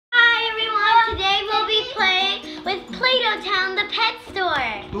we play with Play-Doh Town, the pet store.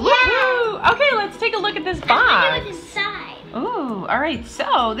 Woohoo! Okay, let's take a look at this box. I wonder what's inside. Ooh, all right.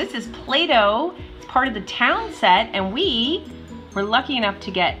 So this is Play-Doh. It's part of the town set, and we were lucky enough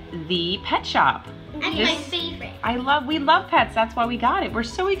to get the pet shop. That's my favorite. We love pets. That's why we got it. We're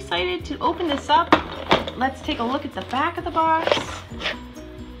so excited to open this up. Let's take a look at the back of the box.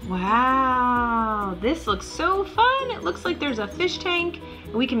 Wow, this looks so fun. It looks like there's a fish tank.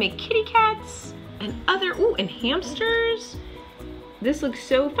 And we can make kitty cats and and hamsters. This looks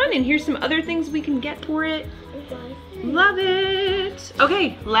so fun. And here's some other things we can get for it. Love it.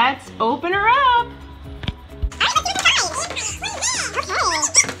 Okay, let's open her up.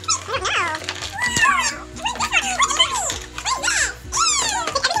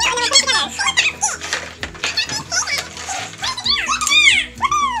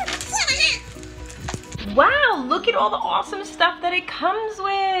 Wow, look at all the awesome stuff that it comes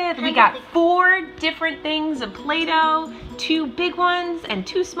with. We got 4 different things of Play-Doh, 2 big ones and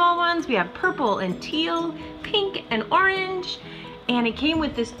 2 small ones. We have purple and teal, pink and orange. And it came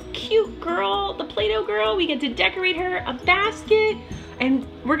with this cute girl, the Play-Doh girl. We get to decorate her, a basket. And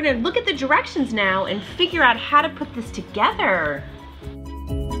we're gonna look at the directions now and figure out how to put this together.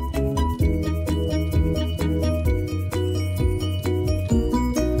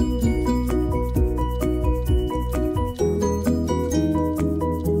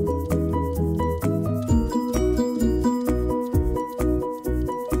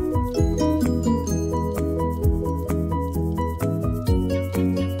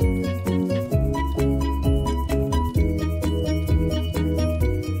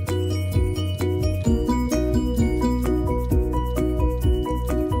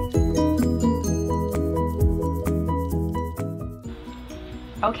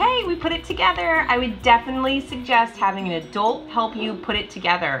 Okay, we put it together. I would definitely suggest having an adult help you put it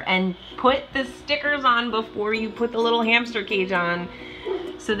together and put the stickers on before you put the little hamster cage on.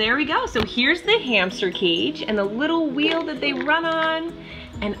 So there we go. So here's the hamster cage and the little wheel that they run on.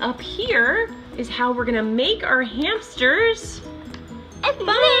 And up here is how we're gonna make our hamsters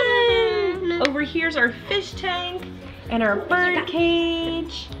fun. Over here's our fish tank and our bird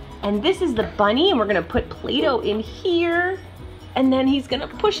cage. And this is the bunny, and we're gonna put Play-Doh in here. And then he's gonna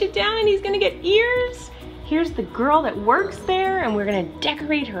push it down and he's gonna get ears. Here's the girl that works there, and we're gonna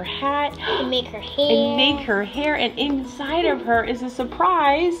decorate her hat. And make her hair. And inside of her is a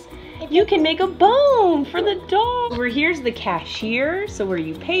surprise. You can make a bone for the dog. Over here's the cashier, so where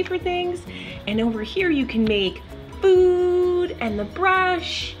you pay for things. And over here you can make food and the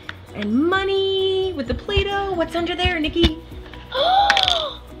brush and money with the Play-Doh. What's under there, Nikki?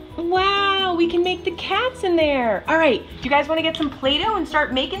 Wow, we can make the cats in there. All right, do you guys want to get some Play-Doh and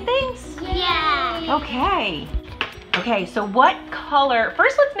start making things? Yeah. Okay, so what color?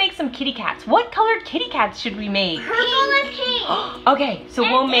 First, let's make some kitty cats. What colored kitty cats should we make? Purple and pink. Okay, so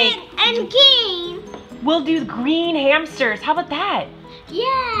we'll make... And green. We'll do green hamsters. How about that?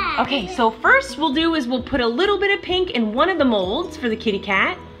 Yeah. Okay, so first we'll put a little bit of pink in one of the molds for the kitty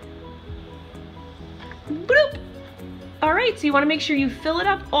cat. Bloop. All right, so you want to make sure you fill it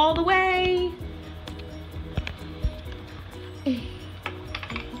up all the way.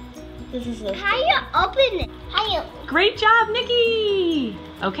 This is how you open it. Great job, Nikki.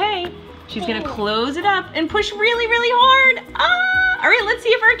 Okay, she's gonna close it up and push really, really hard. All right, let's see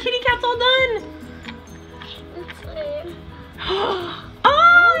if our kitty cat's all done. Let's see. Oh,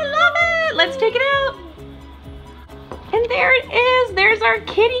 I love it. Let's take it out. And there it is. There's our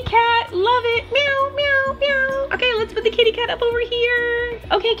kitty cat. Love it. Meow, meow, meow. Okay, let's put the kitty cat up over here.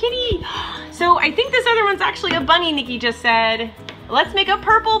 Okay, kitty. So I think this other one's actually a bunny, Nikki just said. Let's make a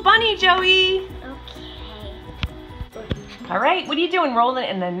purple bunny, Joey. Okay. All right, what are you doing? Rolling it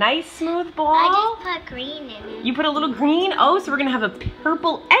in a nice smooth ball? I just put green in it. You put a little green? Oh, so we're gonna have a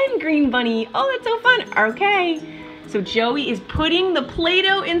purple and green bunny. Oh, that's so fun. Okay. So Joey is putting the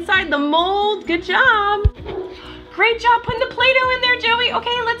Play-Doh inside the mold. Good job. Great job putting the Play-Doh in there, Joey.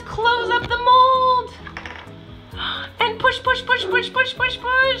 Okay, let's close up the mold. And push, push, push, push, push, push,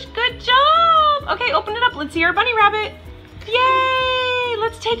 push. Good job. Okay, open it up. Let's see our bunny rabbit. Yay!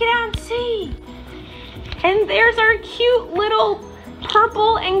 Let's take it out and see. And there's our cute little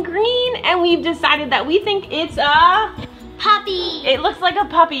purple and green. And we've decided that we think it's a puppy. It looks like a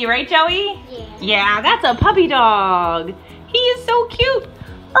puppy, right, Joey? Yeah. Yeah, that's a puppy dog. He is so cute.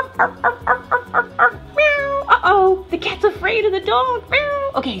 Uh-oh, the cat's afraid of the dog.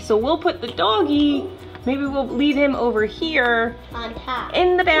 Okay, so we'll put the doggy, maybe we'll leave him over here on top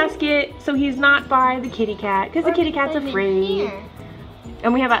in the basket so he's not by the kitty cat, because the kitty cat's afraid.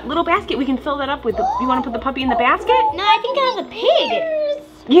 And we have a little basket. We can fill that up with the, you want to put the puppy in the basket? No, I think it has a pig.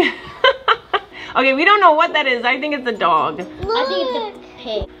 Yeah. Okay, we don't know what that is. I think it's a dog. I think it's a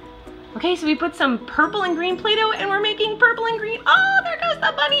pig. Okay, so we put some purple and green Play-Doh and we're making purple and green. Oh, there goes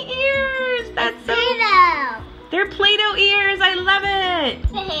the bunny ears. That's so... Play-Doh. They're Play-Doh ears. I love it.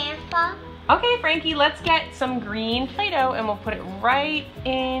 The hamster. Okay, Frankie, let's get some green Play-Doh and we'll put it right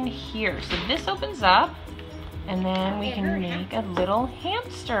in here. So this opens up and then we can make a little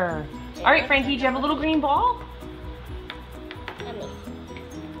hamster. All right, Frankie, do you have a little green ball?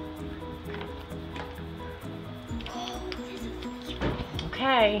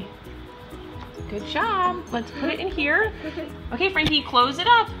 Okay. Good job. Let's put it in here. Okay, Frankie, close it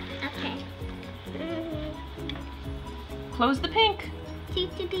up. Okay. Close the pink.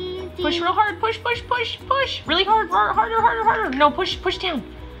 Push real hard. Push, push, push, push. Really hard. Harder, harder, harder. No, push, push down.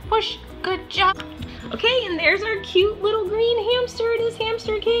 Push. Good job. Okay, and there's our cute little green hamster in his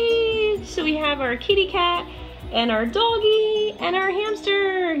hamster cage. So we have our kitty cat and our doggy and our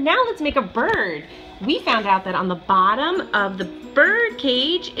hamster. Now let's make a bird. We found out that on the bottom of the bird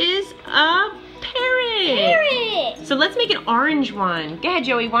cage is a parrot. So let's make an orange one. Go ahead,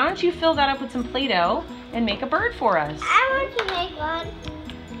 Joey. Why don't you fill that up with some Play-Doh and make a bird for us? I want to make one.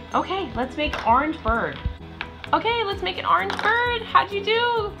 Okay, let's make orange bird. Okay, let's make an orange bird. How'd you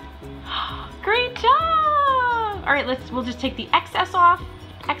do? Great job. All right, we'll just take the excess off,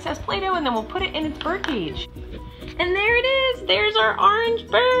 excess Play-Doh, and then we'll put it in its bird cage. And there it is. There's our orange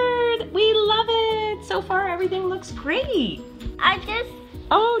bird. We love it. So far, everything looks great.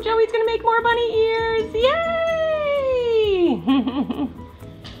 Oh, Joey's gonna make more bunny ears. Yay!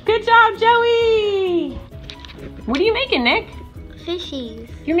 Good job, Joey. What are you making, Nick? Fishies.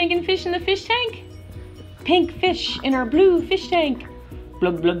 You're making fish in the fish tank? Pink fish in our blue fish tank.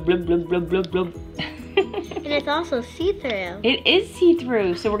 Blub, blub, blub, blub, blub, blub, blub. And it's also see-through. It is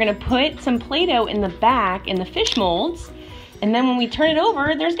see-through, so we're gonna put some Play-Doh in the back in the fish molds, and then when we turn it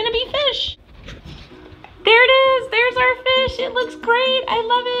over, there's gonna be fish. There it is, there's our fish. It looks great, I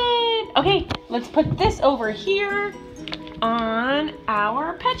love it. Okay, let's put this over here on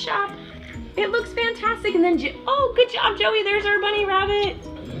our pet shop. It looks fantastic, and then, oh, good job, Joey, there's our bunny rabbit.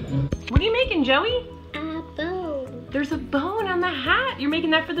 What are you making, Joey? A bone. There's a bone on the hat. You're making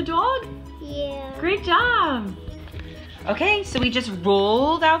that for the dog? Yeah. Great job. Okay, so we just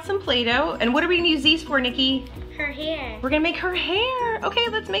rolled out some Play-Doh. And what are we gonna use these for, Nikki? Her hair. We're gonna make her hair. Okay,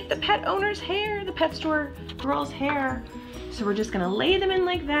 let's make the pet owner's hair, the pet store girl's hair. So we're just gonna lay them in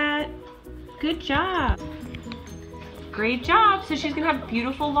like that. Good job. Great job. So she's gonna have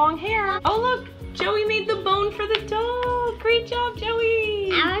beautiful long hair. Oh look, Joey made the bone for the dog. Great job,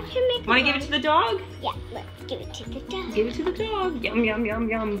 Joey. I want to make. Want to give it to the dog? Yeah, let's give it to the dog. Give it to the dog. Yum, yum, yum,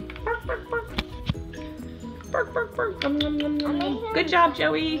 yum. Bark, bark, bark. Bark, bark, bark. Yum, yum, yum, yum. Good job,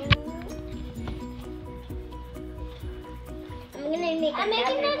 Joey. I'm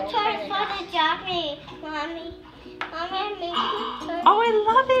making the toys for the doggy, Mommy. Mommy, I'm making the toys. Oh, I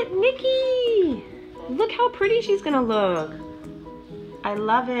love it, Nikki. Look how pretty she's gonna look. I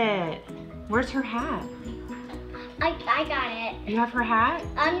love it. Where's her hat? I got it. You have her hat?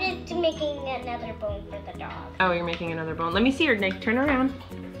 I'm just making another bone for the dog. Oh, you're making another bone. Let me see her, Nick. Turn around.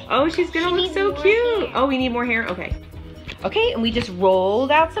 Oh, she's gonna She look needs so more cute. hair. Oh, we need more hair? Okay. Okay, and we just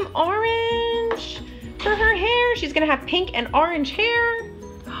rolled out some orange for her hair. She's gonna have pink and orange hair.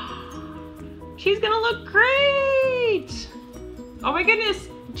 She's gonna look great. Oh my goodness.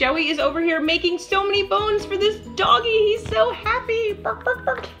 Joey is over here making so many bones for this doggy. He's so happy. Bark, bark,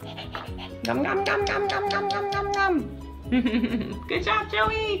 bark. Nom, nom, nom, nom, nom, nom, nom, nom, nom. Good job,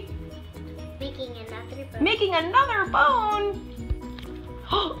 Joey. Making another bone. Making another bone.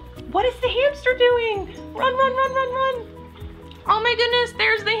 What is the hamster doing? Run, run, run, run, run. Oh my goodness,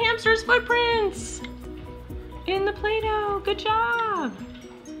 there's the hamster's footprints in the Play-Doh. Good job.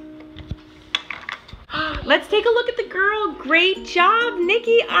 Let's take a look at the girl. Great job,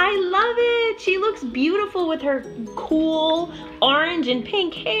 Nikki. I love it. She looks beautiful with her cool orange and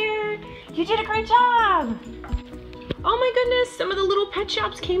pink hair. You did a great job. Oh my goodness, some of the little pet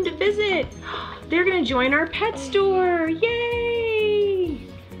shops came to visit. They're gonna join our pet store. Yay!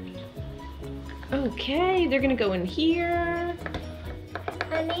 Okay, they're gonna go in here.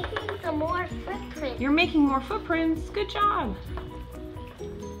 I'm making some more footprints. You're making more footprints. Good job.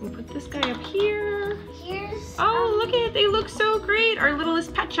 We'll put this guy up here. Here's Oh, look at it. They look so great. Our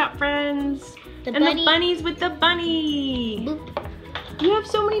littlest pet shop friends. The and bunny. the bunnies with the bunny. Boop. You have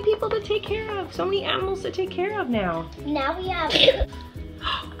so many people to take care of. So many animals to take care of now. Now we have.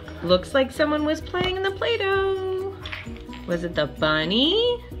 Looks like someone was playing in the Play-Doh. Was it the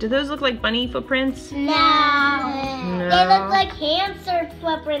bunny? Do those look like bunny footprints? No. They look like hamster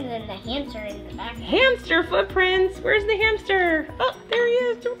footprints and the hamster in the back. Hamster footprints. Where's the hamster? Oh, there he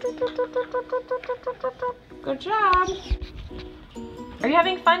is. Good job. Are you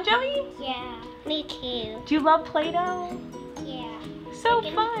having fun, Joey? Yeah, me too. Do you love Play-Doh? Yeah. So I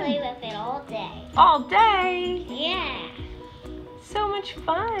can fun. play with it all day. All day. Yeah. So much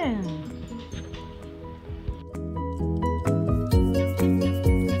fun.